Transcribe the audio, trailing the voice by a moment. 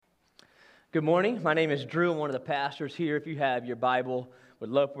Good morning. My name is Drew. I'm one of the pastors here. If you have your Bible, would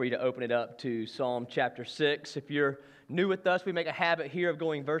love for you to open it up to Psalm chapter 6. If you're new with us, we make a habit here of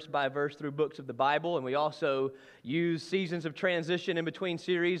going verse by verse through books of the Bible, and we also use seasons of transition in between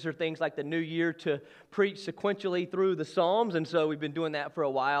series or things like the New Year to preach sequentially through the Psalms, and so we've been doing that for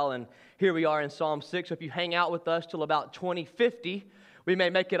a while, and here we are in Psalm 6. So if you hang out with us till about 2050, we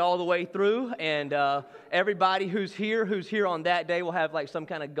may make it all the way through, and everybody who's here on that day will have like some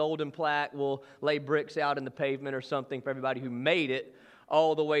kind of golden plaque. We'll lay bricks out in the pavement or something for everybody who made it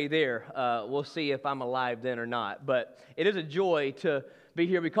all the way there. We'll see if I'm alive then or not. But it is a joy to be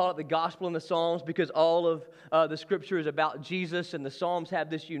here. We call it the Gospel in the Psalms because all of the Scripture is about Jesus, and the Psalms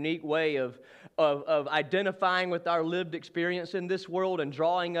have this unique way of identifying with our lived experience in this world and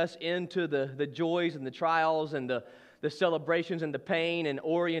drawing us into the joys and the trials and the celebrations and the pain, and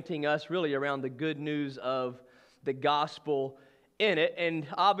orienting us really around the good news of the gospel in it. And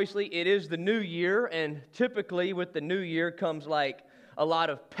obviously it is the new year, and typically with the new year comes like a lot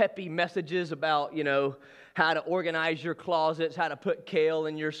of peppy messages about, how to organize your closets, how to put kale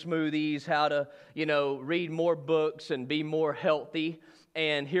in your smoothies, how to, read more books and be more healthy.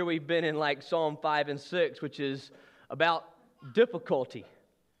 And here we've been in like Psalm 5 and 6, which is about difficulty,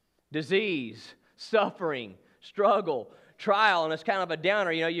 disease, suffering, struggle, trial, and it's kind of a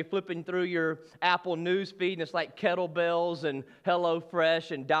downer. You're flipping through your Apple news feed, and it's like kettlebells and HelloFresh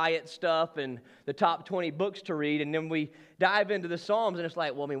and diet stuff and the top 20 books to read, and then we dive into the Psalms, and it's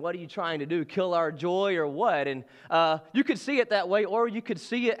like, what are you trying to do? Kill our joy or what? And you could see it that way, or you could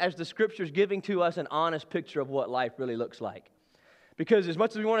see it as the Scripture's giving to us an honest picture of what life really looks like. Because as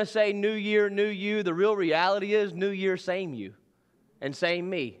much as we want to say new year, new you, the real reality is new year, same you, and same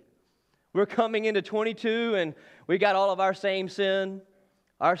me. We're coming into 22, and we got all of our same sin,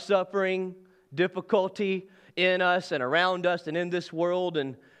 our suffering, difficulty in us and around us and in this world.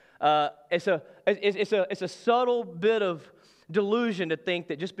 And it's a subtle bit of delusion to think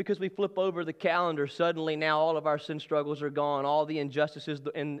that just because we flip over the calendar, suddenly now all of our sin struggles are gone, all the injustices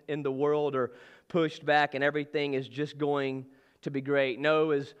in the world are pushed back, and everything is just going to be great.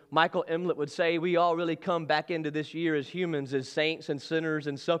 No, as Michael Emlet would say, we all really come back into this year as humans, as saints and sinners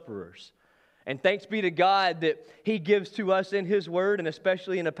and sufferers. And thanks be to God that He gives to us in His Word, and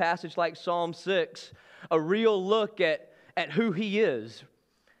especially in a passage like Psalm 6, a real look at who He is.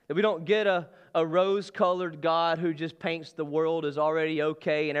 That we don't get a rose-colored God who just paints the world as already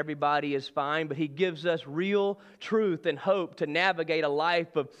okay and everybody is fine, but He gives us real truth and hope to navigate a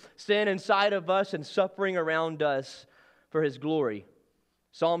life of sin inside of us and suffering around us for His glory.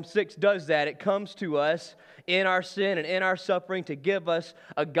 Psalm 6 does that. It comes to us in our sin and in our suffering to give us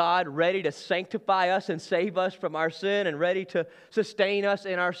a God ready to sanctify us and save us from our sin and ready to sustain us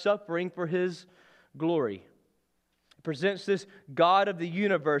in our suffering for His glory. It presents this God of the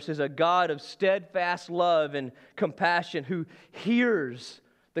universe as a God of steadfast love and compassion who hears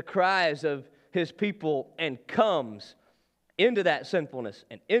the cries of His people and comes into that sinfulness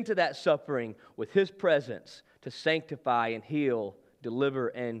and into that suffering with His presence to sanctify and heal, deliver,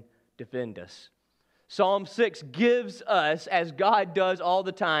 and defend us. Psalm 6 gives us, as God does all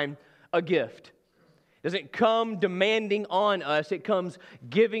the time, a gift. It doesn't come demanding on us. It comes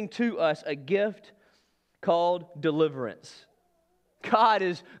giving to us a gift called deliverance. God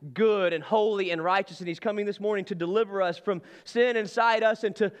is good and holy and righteous, and He's coming this morning to deliver us from sin inside us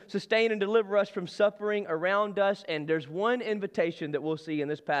and to sustain and deliver us from suffering around us. And there's one invitation that we'll see in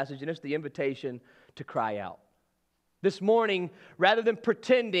this passage, and it's the invitation to cry out. This morning, rather than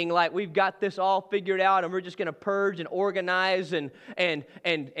pretending like we've got this all figured out and we're just going to purge and organize and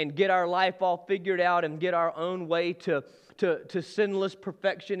get our life all figured out and get our own way to sinless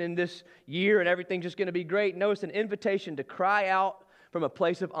perfection in this year and everything's just going to be great. No, it's an invitation to cry out from a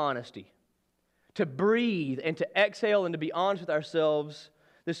place of honesty, to breathe and to exhale and to be honest with ourselves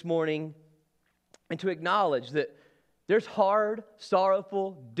this morning, and to acknowledge that there's hard,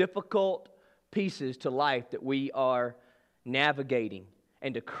 sorrowful, difficult pieces to life that we are navigating,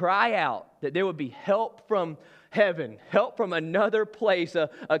 and to cry out that there would be help from heaven, help from another place,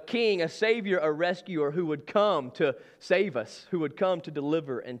 a king, a savior, a rescuer who would come to save us, who would come to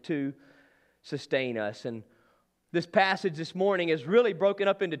deliver and to sustain us. And this passage this morning is really broken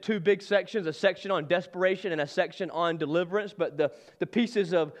up into two big sections, a section on desperation and a section on deliverance. But the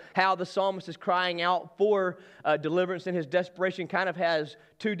pieces of how the psalmist is crying out for deliverance in his desperation kind of has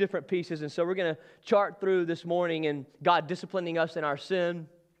two different pieces. And so we're going to chart through this morning in God disciplining us in our sin,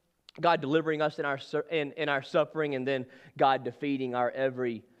 God delivering us in our suffering, and then God defeating our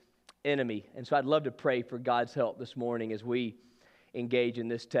every enemy. And so I'd love to pray for God's help this morning as we engage in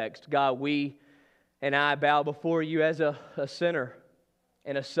this text. God, we and I bow before you as a sinner.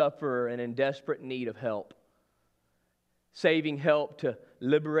 and a sufferer and in desperate need of help. Saving help to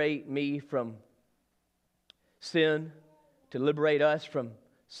liberate me from sin, to liberate us from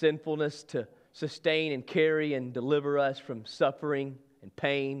sinfulness, to sustain and carry and deliver us from suffering and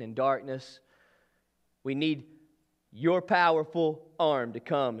pain and darkness. We need your powerful arm to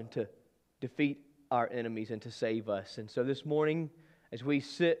come and to defeat our enemies and to save us. And so this morning, as we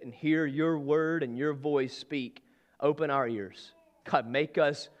sit and hear your word and your voice speak, open our ears. God, make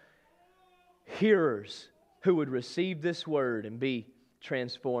us hearers who would receive this word and be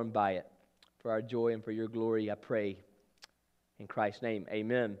transformed by it. For our joy and for your glory, I pray. In Christ's name,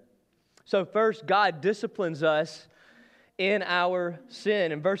 amen. So first, God disciplines us in our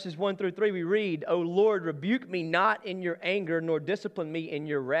sin. In verses 1 through 3, we read, O Lord, rebuke me not in your anger, nor discipline me in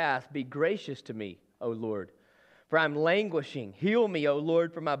your wrath. Be gracious to me, O Lord, for I'm languishing. Heal me, O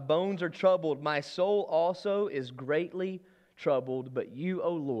Lord, for my bones are troubled. My soul also is greatly troubled. But you,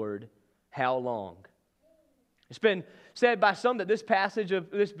 O Lord, how long? It's been said by some that this passage of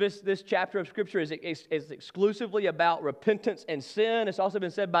this chapter of Scripture is exclusively about repentance and sin. It's also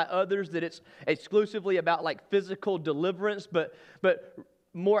been said by others that it's exclusively about like physical deliverance, but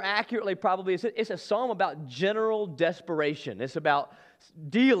more accurately probably it's a psalm about general desperation. It's about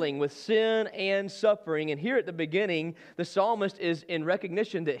dealing with sin and suffering. And here at the beginning, the psalmist is in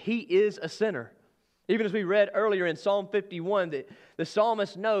recognition that he is a sinner. Even as we read earlier in Psalm 51, that the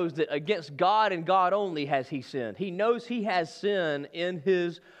psalmist knows that against God and God only has he sinned. He knows he has sin in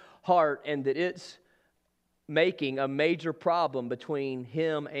his heart and that it's making a major problem between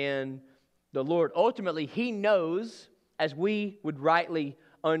him and the Lord. Ultimately, he knows, as we would rightly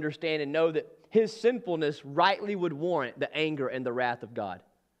understand and know, that his sinfulness rightly would warrant the anger and the wrath of God.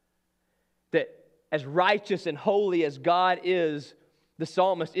 That as righteous and holy as God is, the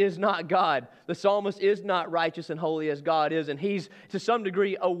psalmist is not God. The psalmist is not righteous and holy as God is, and he's to some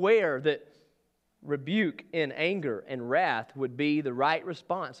degree aware that rebuke in anger and wrath would be the right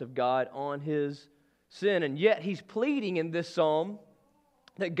response of God on his sin. And yet he's pleading in this psalm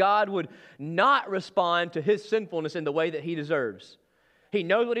that God would not respond to his sinfulness in the way that he deserves. He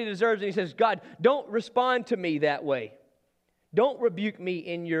knows what he deserves, and he says, God, don't respond to me that way. Don't rebuke me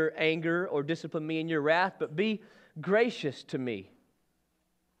in your anger or discipline me in your wrath, but be gracious to me.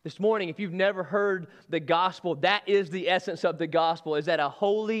 This morning, if you've never heard the gospel, that is the essence of the gospel, is that a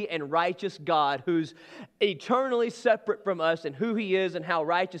holy and righteous God who's eternally separate from us and who he is and how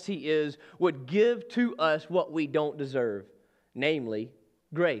righteous he is would give to us what we don't deserve, namely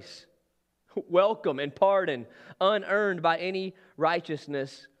grace, welcome and pardon, unearned by any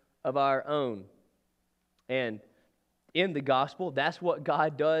righteousness of our own. And in the gospel, that's what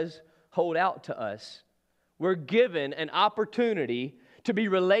God does hold out to us. We're given an opportunity to be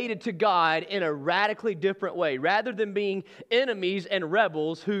related to God in a radically different way. Rather than being enemies and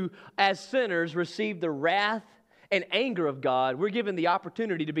rebels who, as sinners, receive the wrath and anger of God, we're given the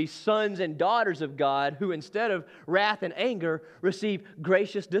opportunity to be sons and daughters of God who, instead of wrath and anger, receive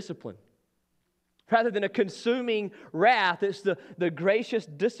gracious discipline. Rather than a consuming wrath, it's the gracious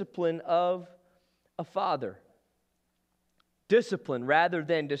discipline of a father. Discipline rather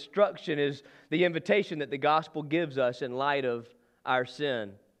than destruction is the invitation that the gospel gives us in light of our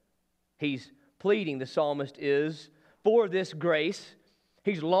sin. He's pleading, the psalmist is, for this grace.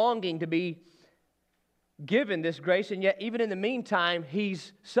 He's longing to be given this grace, and yet even in the meantime,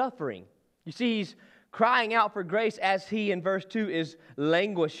 he's suffering. You see, he's crying out for grace as he, in verse 2, is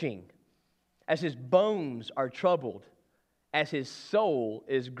languishing, as his bones are troubled, as his soul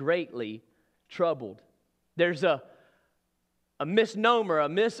is greatly troubled. There's a misnomer, a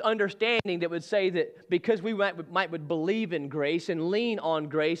misunderstanding that would say that because we would believe in grace and lean on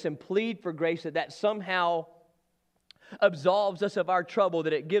grace and plead for grace, that somehow absolves us of our trouble,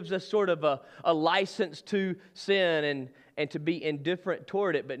 that it gives us sort of a license to sin and to be indifferent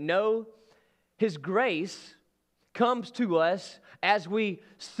toward it. But no, his grace comes to us as we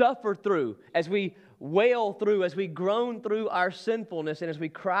suffer through, as we wail through, as we groan through our sinfulness, and as we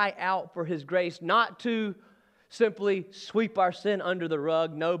cry out for his grace, not to simply sweep our sin under the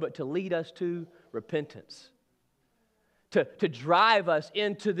rug, no, but to lead us to repentance. To drive us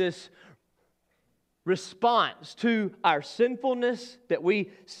into this response to our sinfulness that we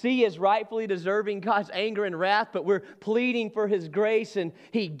see as rightfully deserving God's anger and wrath, but we're pleading for his grace, and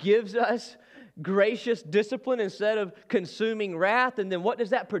he gives us gracious discipline instead of consuming wrath. And then what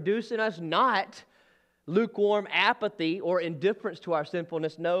does that produce in us? Not lukewarm apathy or indifference to our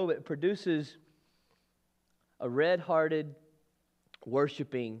sinfulness. No, it produces a red-hearted,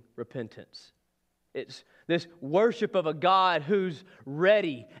 worshiping repentance. It's this worship of a God who's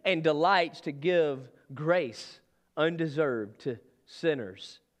ready and delights to give grace undeserved to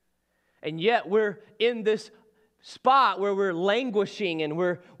sinners. And yet we're in this spot where we're languishing and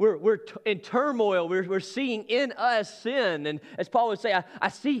we're in turmoil. We're seeing in us sin. And as Paul would say, I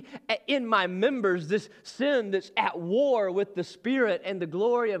see in my members this sin that's at war with the Spirit and the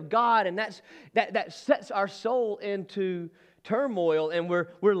glory of God. And that sets our soul into turmoil, and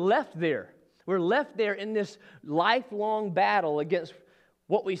we're left there. We're left there in this lifelong battle against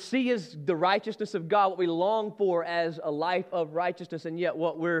what we see as the righteousness of God, what we long for as a life of righteousness, and yet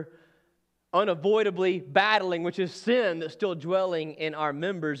what we're unavoidably battling, which is sin that's still dwelling in our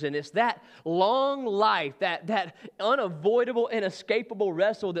members. And it's that long life, that unavoidable, inescapable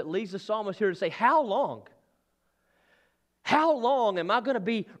wrestle that leads the psalmist here to say, how long? How long am I going to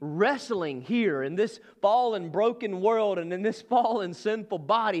be wrestling here in this fallen, broken world and in this fallen, sinful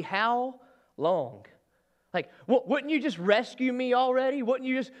body? How long? Like, wouldn't you just rescue me already? Wouldn't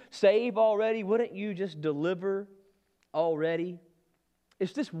you just save already? Wouldn't you just deliver already?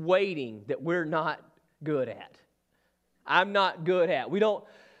 It's this waiting that we're not good at. I'm not good at. We don't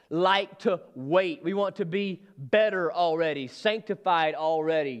like to wait. We want to be better already, sanctified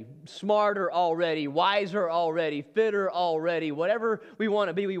already, smarter already, wiser already, fitter already, whatever we want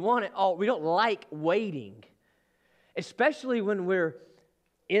to be. We want it all. We don't like waiting, especially when we're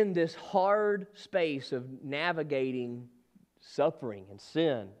in this hard space of navigating suffering and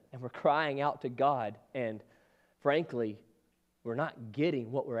sin, and we're crying out to God, and frankly, we're not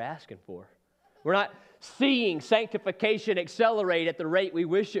getting what we're asking for. We're not seeing sanctification accelerate at the rate we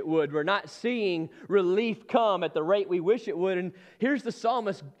wish it would. We're not seeing relief come at the rate we wish it would. And here's the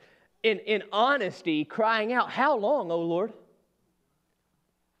psalmist in honesty crying out, how long, O Lord?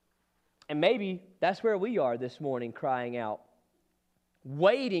 And maybe that's where we are this morning, crying out,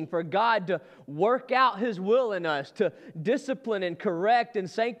 waiting for God to work out His will in us, to discipline and correct and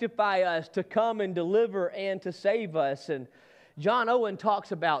sanctify us, to come and deliver and to save us. And John Owen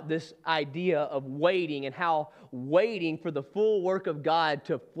talks about this idea of waiting and how waiting for the full work of God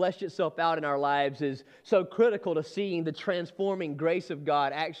to flesh itself out in our lives is so critical to seeing the transforming grace of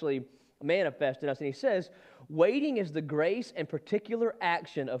God actually manifest in us. And he says, waiting is the grace and particular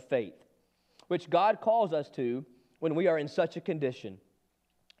action of faith, which God calls us to when we are in such a condition.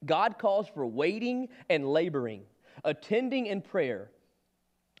 God calls for waiting and laboring, attending in prayer,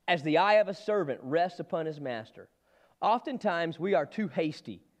 as the eye of a servant rests upon his master. Oftentimes, we are too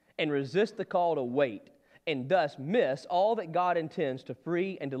hasty and resist the call to wait, and thus miss all that God intends to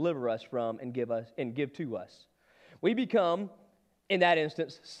free and deliver us from and give to us. We become, in that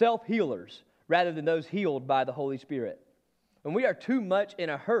instance, self-healers rather than those healed by the Holy Spirit. When we are too much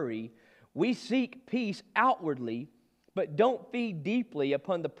in a hurry, we seek peace outwardly, but don't feed deeply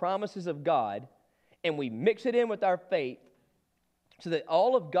upon the promises of God, and we mix it in with our faith so that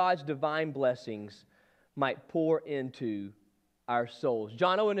all of God's divine blessings might pour into our souls.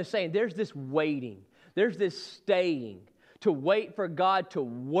 John Owen is saying there's this waiting, there's this staying, to wait for God to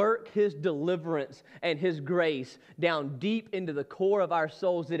work His deliverance and His grace down deep into the core of our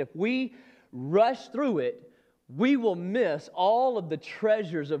souls, that if we rush through it, we will miss all of the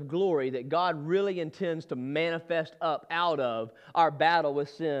treasures of glory that God really intends to manifest up out of our battle with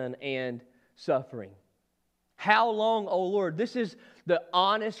sin and suffering. How long, O Lord? This is the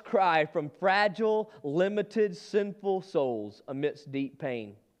honest cry from fragile, limited, sinful souls amidst deep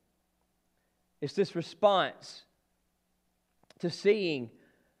pain. It's this response to seeing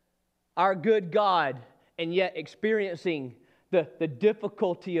our good God and yet experiencing the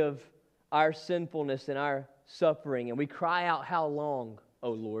difficulty of our sinfulness and our suffering. And we cry out, how long,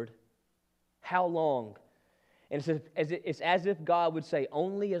 O Lord? How long? And it's as if God would say,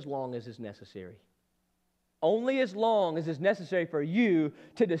 only as long as is necessary. Only as long as is necessary for you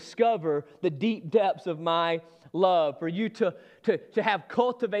to discover the deep depths of my love, for you to have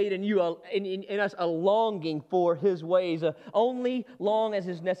cultivated in you in us a longing for His ways. Only long as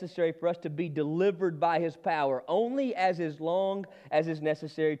is necessary for us to be delivered by His power. Only as long as is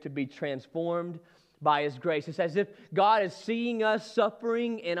necessary to be transformed by His grace. It's as if God is seeing us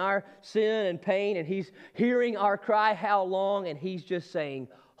suffering in our sin and pain, and He's hearing our cry, how long? And He's just saying,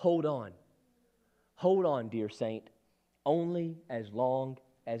 hold on. Hold on, dear saint. Only as long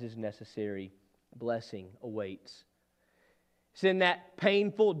as is necessary, blessing awaits. It's in that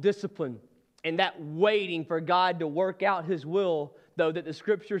painful discipline and that waiting for God to work out His will, though, that the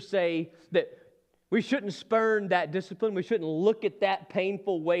Scriptures say that we shouldn't spurn that discipline. We shouldn't look at that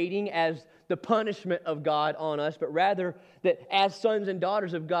painful waiting as the punishment of God on us, but rather that as sons and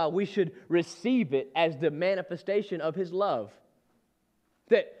daughters of God, we should receive it as the manifestation of His love.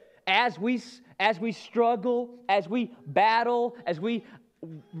 That as we struggle, as we battle, as we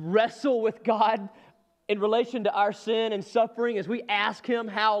wrestle with God in relation to our sin and suffering, as we ask Him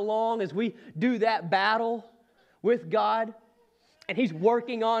how long, as we do that battle with God, and He's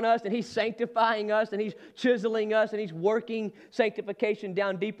working on us, and He's sanctifying us, and He's chiseling us, and He's working sanctification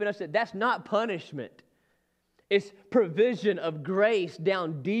down deep in us, that's not punishment. It's provision of grace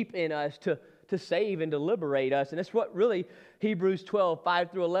down deep in us to save and to liberate us. And that's what really Hebrews 12,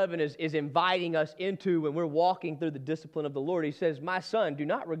 5 through 11 is inviting us into when we're walking through the discipline of the Lord. He says, "My son, do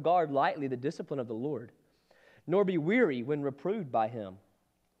not regard lightly the discipline of the Lord, nor be weary when reproved by Him.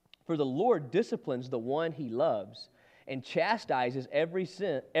 For the Lord disciplines the one He loves, and chastises every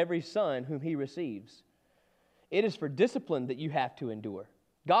son whom He receives. It is for discipline that you have to endure.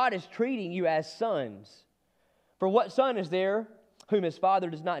 God is treating you as sons. For what son is there whom his father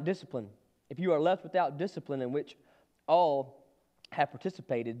does not discipline? If you are left without discipline in which all have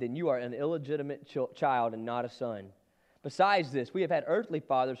participated, then you are an illegitimate child and not a son. Besides this, we have had earthly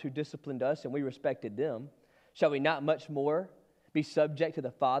fathers who disciplined us, and we respected them. Shall we not much more be subject to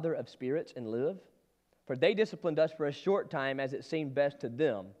the Father of spirits and live? For they disciplined us for a short time as it seemed best to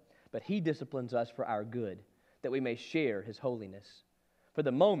them, but He disciplines us for our good, that we may share His holiness. For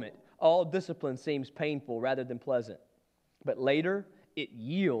the moment, all discipline seems painful rather than pleasant, but later it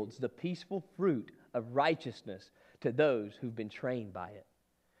yields the peaceful fruit of righteousness to those who've been trained by it."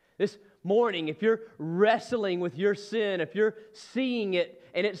 This morning, if you're wrestling with your sin, if you're seeing it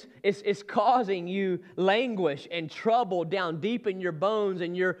and it's causing you languish and trouble down deep in your bones,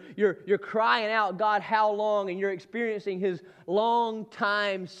 and you're crying out, "God, how long?" and you're experiencing His long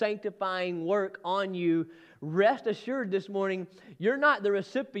time sanctifying work on you, rest assured this morning, you're not the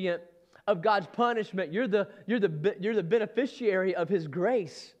recipient of God's punishment. You're the beneficiary of His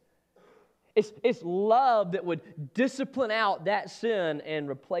grace. It's love that would discipline out that sin and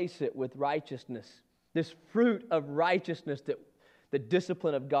replace it with righteousness. This fruit of righteousness that the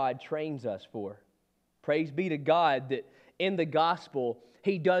discipline of God trains us for. Praise be to God that in the gospel,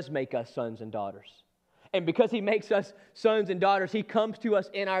 He does make us sons and daughters. And because He makes us sons and daughters, He comes to us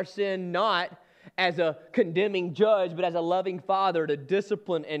in our sin not as a condemning judge, but as a loving Father to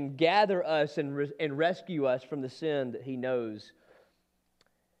discipline and gather us and rescue us from the sin that He knows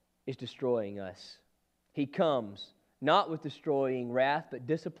is destroying us. He comes not with destroying wrath, but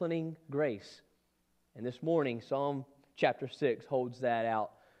disciplining grace. And this morning, Psalm chapter 6 holds that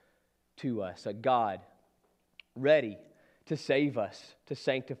out to us. A God ready to save us, to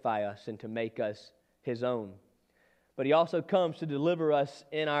sanctify us, and to make us His own. But He also comes to deliver us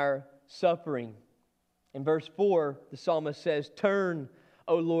in our suffering. In verse 4, the psalmist says, "Turn,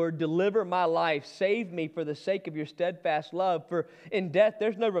 O Lord, deliver my life. Save me for the sake of your steadfast love. For in death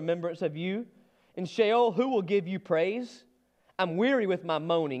there's no remembrance of you. In Sheol, who will give you praise? I'm weary with my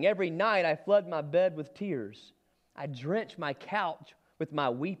moaning. Every night I flood my bed with tears. I drench my couch with my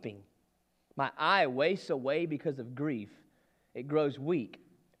weeping. My eye wastes away because of grief. It grows weak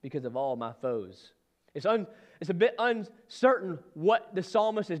because of all my foes." It's a bit uncertain what the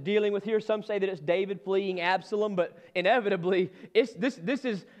psalmist is dealing with here. Some say that it's David fleeing Absalom, but inevitably, this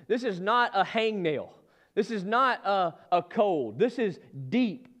is not a hangnail. This is not a cold. This is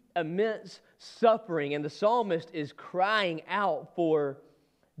deep, immense suffering, and the psalmist is crying out for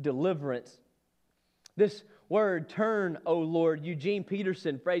deliverance. This word, "turn, O Lord," Eugene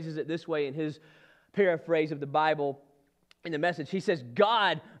Peterson phrases it this way in his paraphrase of the Bible in the Message. He says,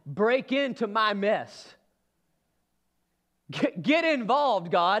 "God, break into my mess. Get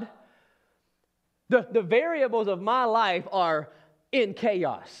involved, God. The variables of my life are in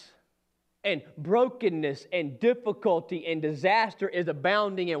chaos, and brokenness and difficulty and disaster is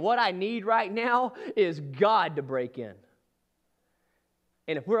abounding, and what I need right now is God to break in."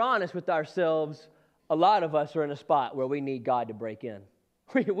 And if we're honest with ourselves, a lot of us are in a spot where we need God to break in.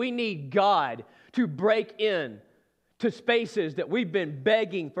 We need God to break in to spaces that we've been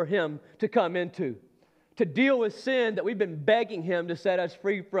begging for Him to come into, to deal with sin that we've been begging Him to set us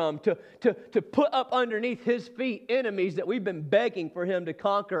free from, to put up underneath His feet enemies that we've been begging for Him to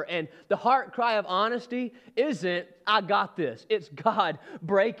conquer. And the heart cry of honesty isn't, "I got this." It's, "God,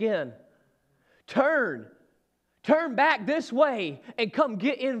 break in. Turn back this way and come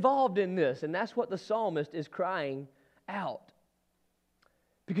get involved in this." And that's what the psalmist is crying out.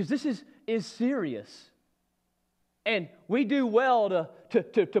 Because this is serious. And we do well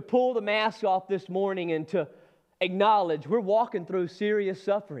to pull the mask off this morning and to acknowledge we're walking through serious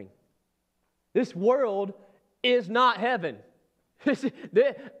suffering. This world is not heaven.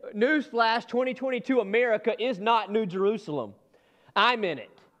 Newsflash, 2022 America is not New Jerusalem. I'm in it,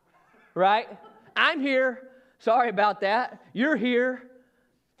 right? I'm here. Sorry about that. You're here.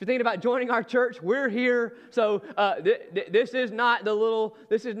 you're thinking about joining our church, we're here. So this is not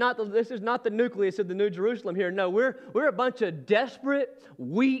the nucleus of the New Jerusalem here. No, we're a bunch of desperate,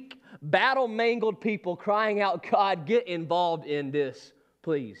 weak, battle-mangled people crying out, God, get involved in this,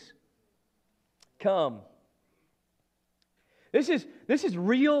 please. Come. This is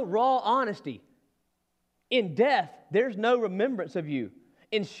real, raw honesty. In death, there's no remembrance of you.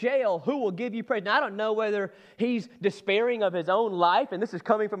 In Sheol, who will give you praise? Now, I don't know whether he's despairing of his own life, and this is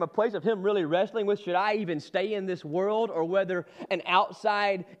coming from a place of him really wrestling with, should I even stay in this world, or whether an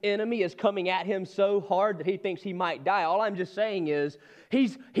outside enemy is coming at him so hard that he thinks he might die. All I'm just saying is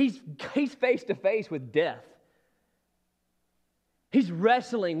he's face to face with death. He's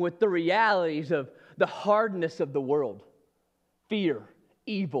wrestling with the realities of the hardness of the world. Fear,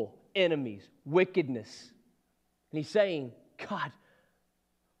 evil, enemies, wickedness. And he's saying, God,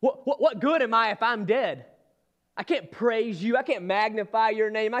 what good am I if I'm dead? I can't praise you. I can't magnify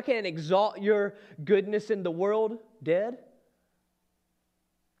your name. I can't exalt your goodness in the world dead.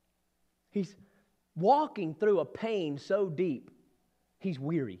 He's walking through a pain so deep, he's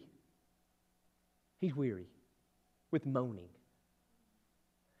weary. He's weary with moaning.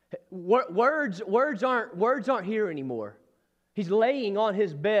 Words aren't here anymore. He's laying on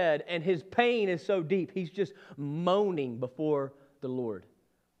his bed and his pain is so deep, he's just moaning before the Lord.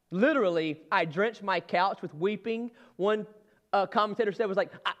 Literally, I drenched my couch with weeping. One commentator said it was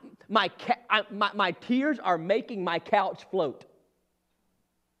like, my tears are making my couch float.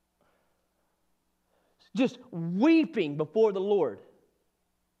 Just weeping before the Lord.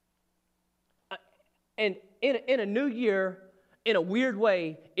 And in a new year, in a weird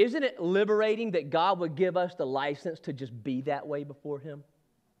way, isn't it liberating that God would give us the license to just be that way before Him?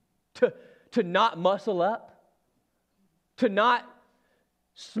 To not muscle up, to not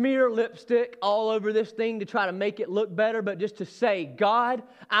smear lipstick all over this thing to try to make it look better, but just to say, God,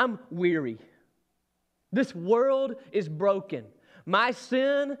 I'm weary. This world is broken. My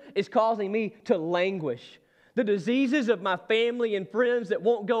sin is causing me to languish. The diseases of my family and friends that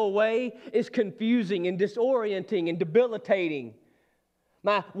won't go away is confusing and disorienting and debilitating.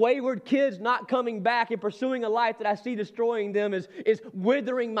 My wayward kids not coming back and pursuing a life that I see destroying them is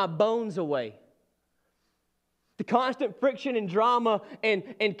withering my bones away. The constant friction and drama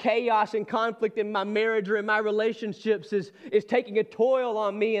and chaos and conflict in my marriage or in my relationships is taking a toll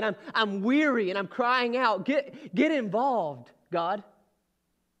on me, and I'm weary and I'm crying out, get involved, God.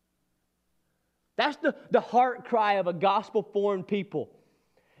 That's the heart cry of a gospel-formed people.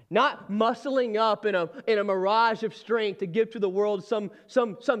 Not muscling up in a mirage of strength to give to the world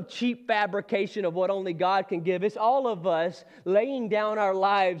some cheap fabrication of what only God can give. It's all of us laying down our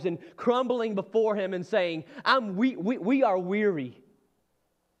lives and crumbling before Him and saying, we are weary.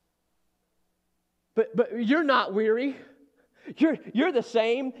 But you're not weary. You're the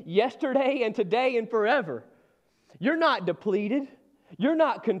same yesterday and today and forever. You're not depleted. You're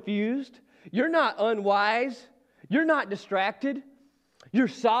not confused. You're not unwise. You're not distracted. You're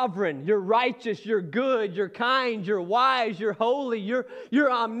sovereign, you're righteous, you're good, you're kind, you're wise, you're holy,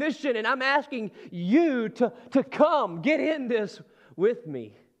 you're omniscient. And I'm asking you to come, get in this with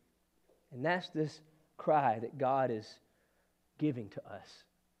me. And that's this cry that God is giving to us.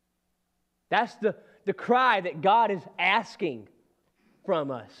 That's the cry that God is asking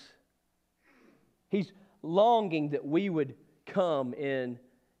from us. He's longing that we would come in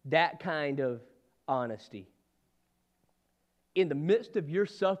that kind of honesty. In the midst of your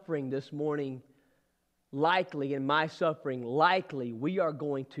suffering this morning, likely in my suffering, likely we are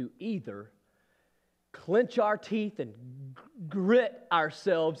going to either clench our teeth and grit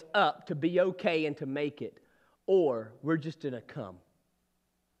ourselves up to be okay and to make it, or we're just going to come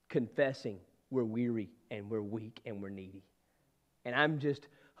confessing we're weary and we're weak and we're needy. And I'm just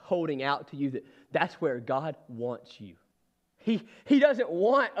holding out to you that that's where God wants you. He doesn't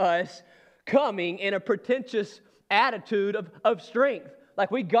want us coming in a pretentious attitude of strength,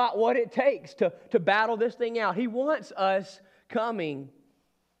 like we got what it takes to battle this thing out. He wants us coming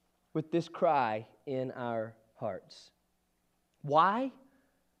with this cry in our hearts. Why?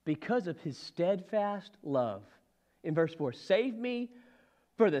 Because of His steadfast love. In verse 4, save me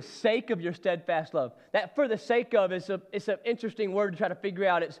for the sake of your steadfast love. That for the sake of is it's an interesting word to try to figure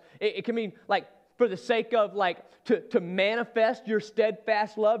out. It can mean like for the sake of, like to manifest your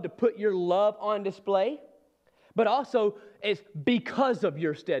steadfast love, to put your love on display. But also, it's because of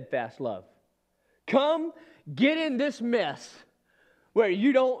your steadfast love. Come, get in this mess where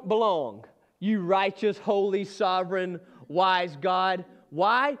you don't belong. You righteous, holy, sovereign, wise God.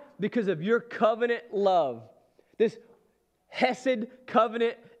 Why? Because of your covenant love. This Hesed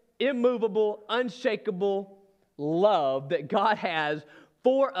covenant, immovable, unshakable love that God has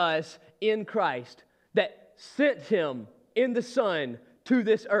for us in Christ, that sent him in the Son to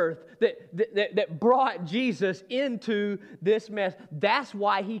this earth, that brought Jesus into this mess. That's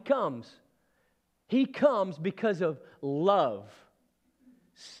why he comes. He comes because of love.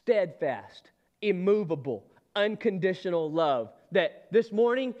 Steadfast, immovable, unconditional love. That this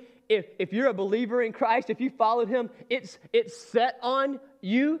morning, if you're a believer in Christ, if you followed him, it's set on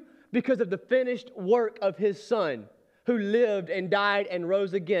you because of the finished work of his Son, who lived and died and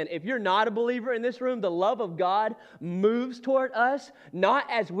rose again. If you're not a believer in this room, the love of God moves toward us, not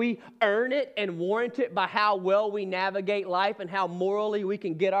as we earn it and warrant it by how well we navigate life and how morally we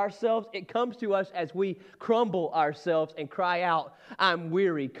can get ourselves. It comes to us as we crumble ourselves and cry out, I'm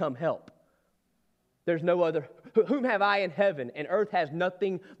weary, come help. There's no other. Whom have I in heaven? And earth has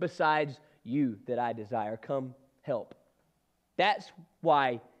nothing besides you that I desire. Come help. That's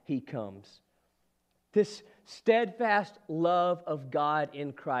why he comes. This steadfast love of God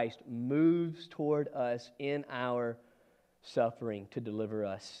in Christ moves toward us in our suffering to deliver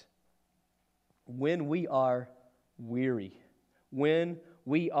us. When we are weary, when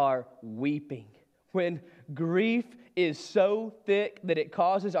we are weeping, when grief is so thick that it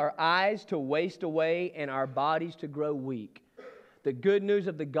causes our eyes to waste away and our bodies to grow weak, the good news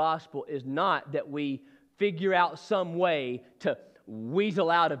of the gospel is not that we figure out some way to weasel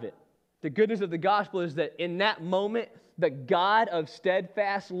out of it. The good news of the gospel is that in that moment, the God of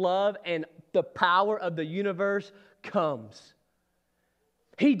steadfast love and the power of the universe comes.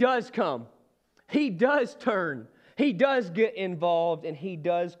 He does come. He does turn. He does get involved, and he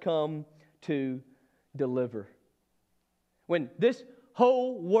does come to deliver. When this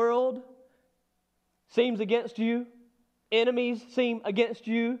whole world seems against you, enemies seem against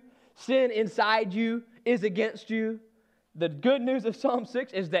you, sin inside you is against you, the good news of Psalm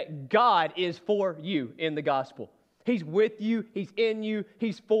 6 is that God is for you in the gospel. He's with you. He's in you.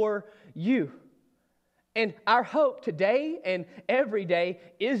 He's for you. And our hope today and every day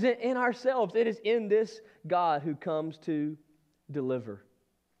isn't in ourselves. It is in this God who comes to deliver.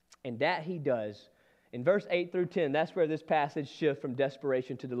 And that he does. In verse 8 through 10, that's where this passage shifts from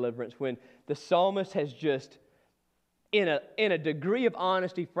desperation to deliverance. When the psalmist has just, in a degree of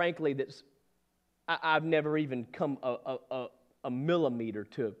honesty, frankly, that's I've never even come a millimeter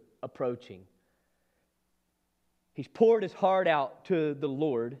to approaching. He's poured his heart out to the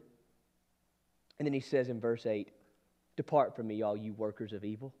Lord. And then he says in verse 8, depart from me, all you workers of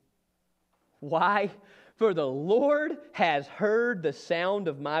evil. Why? For the Lord has heard the sound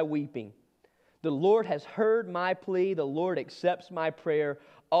of my weeping. The Lord has heard my plea. The Lord accepts my prayer.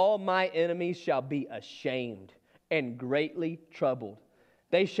 All my enemies shall be ashamed and greatly troubled.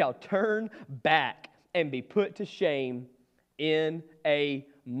 They shall turn back and be put to shame in a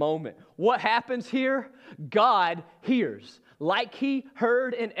moment. What happens here? God hears. Like he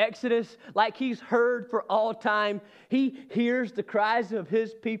heard in Exodus, like he's heard for all time, he hears the cries of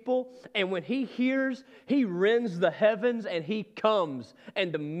his people. And when he hears, he rends the heavens and he comes.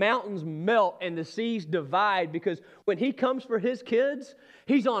 And the mountains melt and the seas divide. Because when he comes for his kids,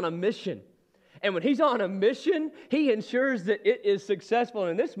 he's on a mission. And when he's on a mission, he ensures that it is successful.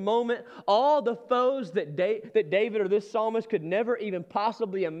 And in this moment, all the foes that David or this psalmist could never even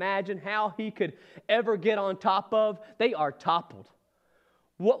possibly imagine how he could ever get on top of, they are toppled.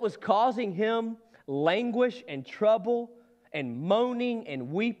 What was causing him languish and trouble and moaning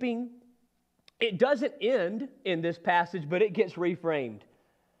and weeping, it doesn't end in this passage, but it gets reframed.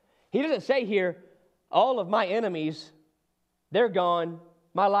 He doesn't say here, all of my enemies, they're gone.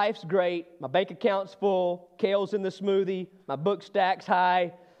 My life's great, my bank account's full, kale's in the smoothie, my book stack's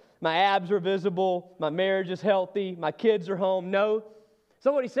high, my abs are visible, my marriage is healthy, my kids are home. No, that's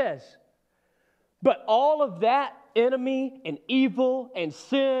not what he says. But all of that enemy and evil and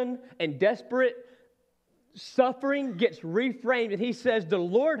sin and desperate suffering gets reframed, and he says, the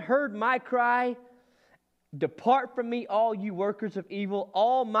Lord heard my cry, depart from me, all you workers of evil,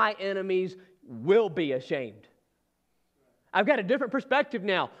 all my enemies will be ashamed. I've got a different perspective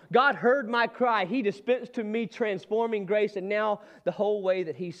now. God heard my cry. He dispensed to me transforming grace, and now the whole way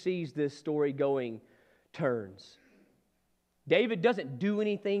that he sees this story going turns. David doesn't do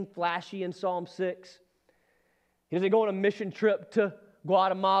anything flashy in Psalm 6. He doesn't go on a mission trip to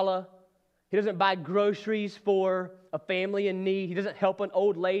Guatemala. He doesn't buy groceries for a family in need. He doesn't help an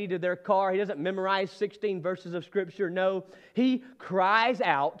old lady to their car. He doesn't memorize 16 verses of Scripture. No, he cries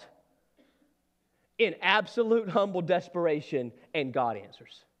out in absolute humble desperation, and God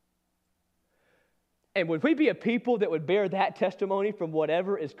answers. And would we be a people that would bear that testimony from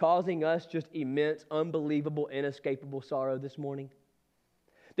whatever is causing us just immense, unbelievable, inescapable sorrow this morning?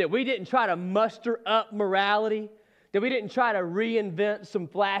 That we didn't try to muster up morality That we didn't try to reinvent some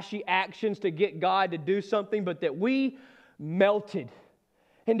flashy actions to get God to do something, but that we melted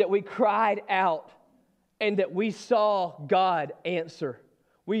and that we cried out and that we saw God answer.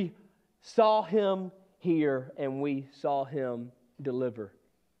 We saw Him hear and we saw Him deliver.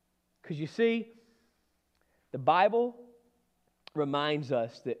 Because you see, the Bible reminds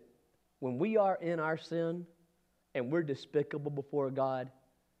us that when we are in our sin and we're despicable before God,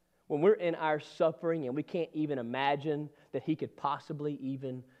 when we're in our suffering and we can't even imagine that He could possibly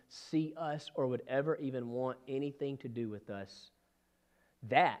even see us or would ever even want anything to do with us,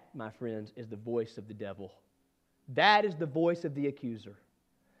 that, my friends, is the voice of the devil. That is the voice of the accuser.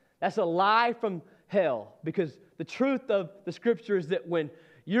 That's a lie from hell, because the truth of the Scripture is that when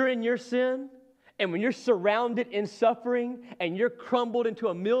you're in your sin and when you're surrounded in suffering and you're crumbled into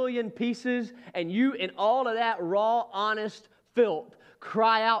a million pieces and you, in all of that raw, honest filth,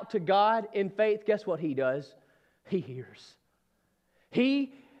 cry out to God in faith, guess what He does? He hears.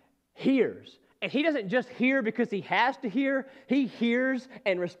 He hears. And He doesn't just hear because He has to hear. He hears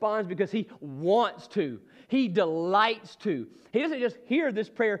and responds because He wants to. He delights to. He doesn't just hear this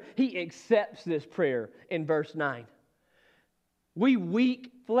prayer, He accepts this prayer in verse 9. We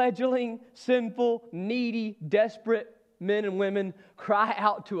weak, fledgling, sinful, needy, desperate men and women cry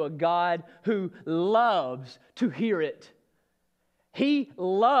out to a God who loves to hear it. He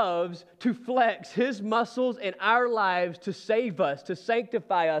loves to flex His muscles in our lives to save us, to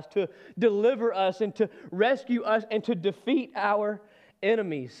sanctify us, to deliver us, and to rescue us, and to defeat our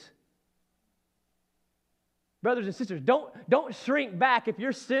enemies. Brothers and sisters, don't shrink back. If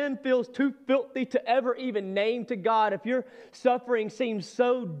your sin feels too filthy to ever even name to God, if your suffering seems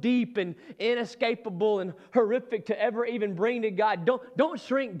so deep and inescapable and horrific to ever even bring to God, don't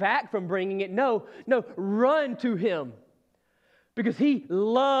shrink back from bringing it. No, run to Him. Because He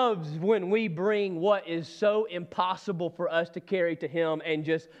loves when we bring what is so impossible for us to carry to Him and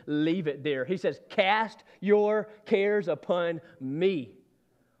just leave it there. He says, cast your cares upon me.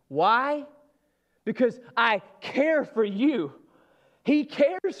 Why? Because I care for you. He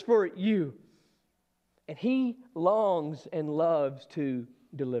cares for you. And He longs and loves to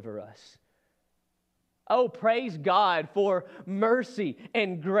deliver us. Oh, praise God for mercy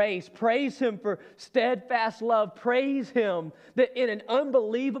and grace. Praise Him for steadfast love. Praise Him that in an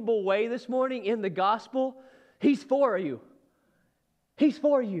unbelievable way this morning in the gospel, He's for you. He's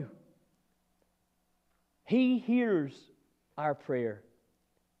for you. He hears our prayer.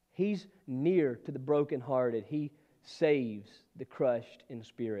 He's near to the brokenhearted. He saves the crushed in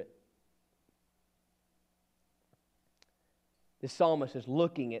spirit. The psalmist is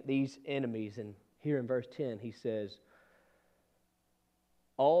looking at these enemies, and here in verse 10, he says,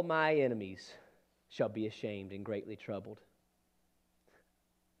 all my enemies shall be ashamed and greatly troubled.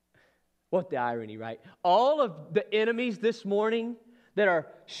 What the irony, right? All of the enemies this morning that are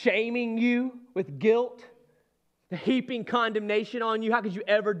shaming you with guilt, heaping condemnation on you. How could you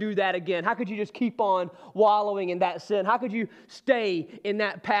ever do that again? How could you just keep on wallowing in that sin? How could you stay in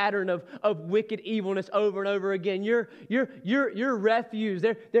that pattern of wicked evilness over and over again? Your refuse.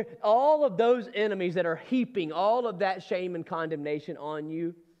 They're all of those enemies that are heaping all of that shame and condemnation on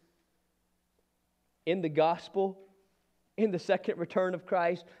you. In the gospel, in the second return of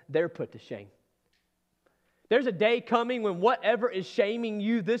Christ, they're put to shame. There's a day coming when whatever is shaming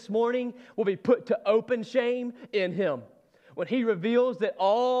you this morning will be put to open shame in Him. When He reveals that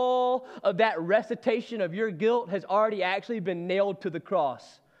all of that recitation of your guilt has already actually been nailed to the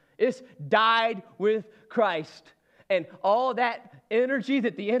cross. It's died with Christ. And all that energy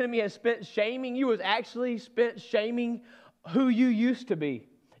that the enemy has spent shaming you was actually spent shaming who you used to be.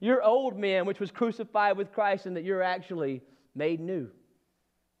 Your old man, which was crucified with Christ, and that you're actually made new.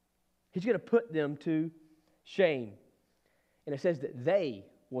 He's going to put them to shame. And it says that they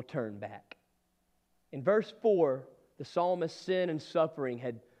will turn back. In verse 4, the psalmist's sin and suffering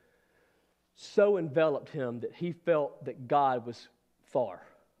had so enveloped him that he felt that God was far.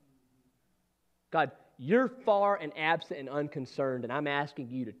 God, you're far and absent and unconcerned, and I'm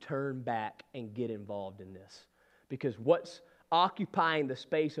asking you to turn back and get involved in this. Because what's occupying the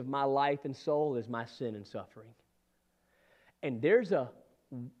space of my life and soul is my sin and suffering. And there's a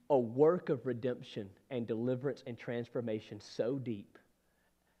work of redemption and deliverance and transformation so deep,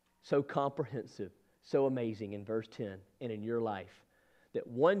 so comprehensive, so amazing in verse 10 and in your life that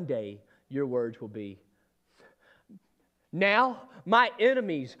one day your words will be, now my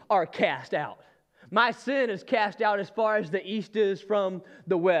enemies are cast out. My sin is cast out as far as the east is from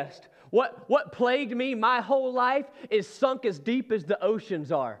the west. What plagued me my whole life is sunk as deep as the oceans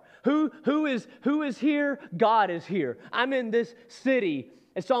are. Who is here? God is here. I'm in this city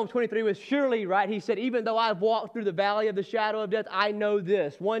And Psalm 23 was surely, right? He said, even though I've walked through the valley of the shadow of death, I know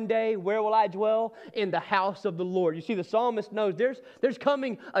this. One day, where will I dwell? In the house of the Lord. You see, the psalmist knows there's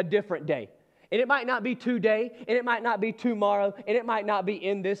coming a different day. And it might not be today, and it might not be tomorrow, and it might not be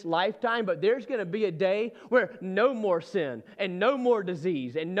in this lifetime, but there's going to be a day where no more sin, and no more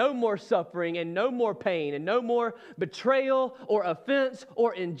disease, and no more suffering, and no more pain, and no more betrayal, or offense,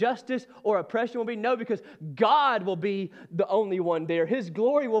 or injustice, or oppression will be. No, because God will be the only one there. His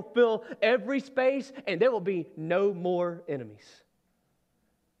glory will fill every space, and there will be no more enemies.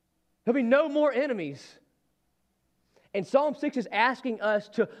 There'll be no more enemies. And Psalm 6 is asking us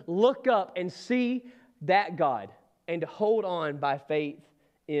to look up and see that God and to hold on by faith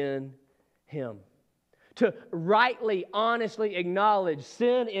in Him. To rightly, honestly acknowledge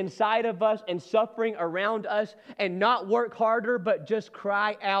sin inside of us and suffering around us and not work harder, but just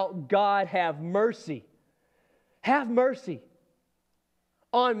cry out, God, have mercy. Have mercy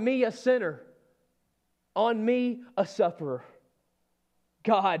on me, a sinner. On me, a sufferer.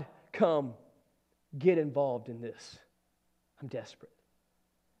 God, come, get involved in this. I'm desperate.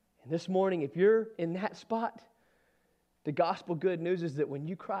 And this morning, if you're in that spot, the gospel good news is that when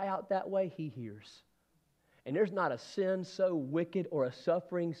you cry out that way, He hears. And there's not a sin so wicked or a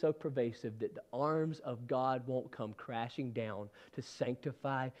suffering so pervasive that the arms of God won't come crashing down to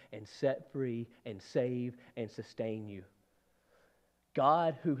sanctify and set free and save and sustain you.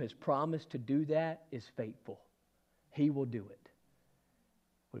 God, who has promised to do that, is faithful. He will do it.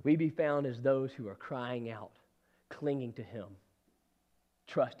 Would we be found as those who are crying out, clinging to Him,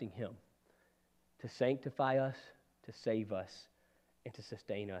 trusting Him to sanctify us, to save us, and to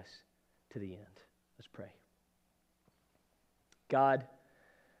sustain us to the end? Let's pray. God,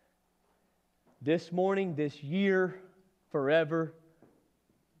 this morning, this year, forever,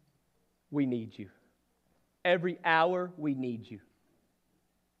 we need You. Every hour, we need You.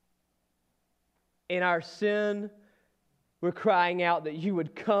 In our sin, we're crying out that You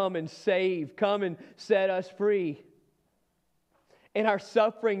would come and save, come and set us free. In our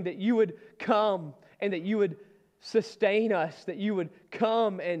suffering, that You would come and that You would sustain us, that You would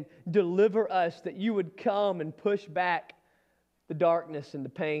come and deliver us, that You would come and push back the darkness and the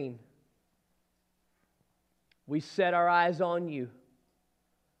pain. We set our eyes on You.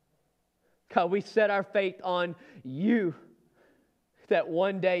 God, we set our faith on You, that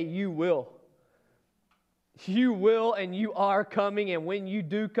one day You will. You will, and You are coming, and when You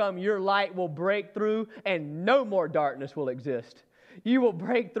do come, Your light will break through and no more darkness will exist. You will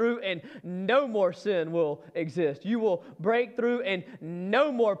break through and no more sin will exist. You will break through and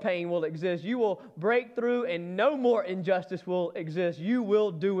no more pain will exist. You will break through and no more injustice will exist. You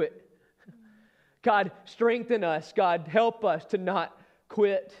will do it. God, strengthen us. God, help us to not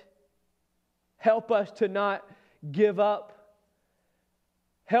quit. Help us to not give up.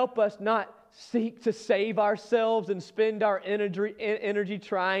 Help us not seek to save ourselves and spend our energy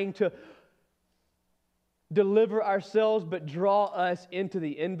trying to deliver ourselves, but draw us into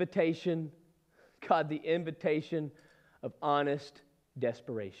the invitation, God, the invitation of honest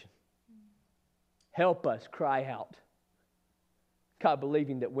desperation. Help us cry out, God,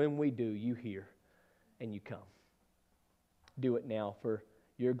 believing that when we do, You hear and You come. Do it now for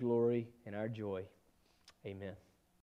Your glory and our joy. Amen.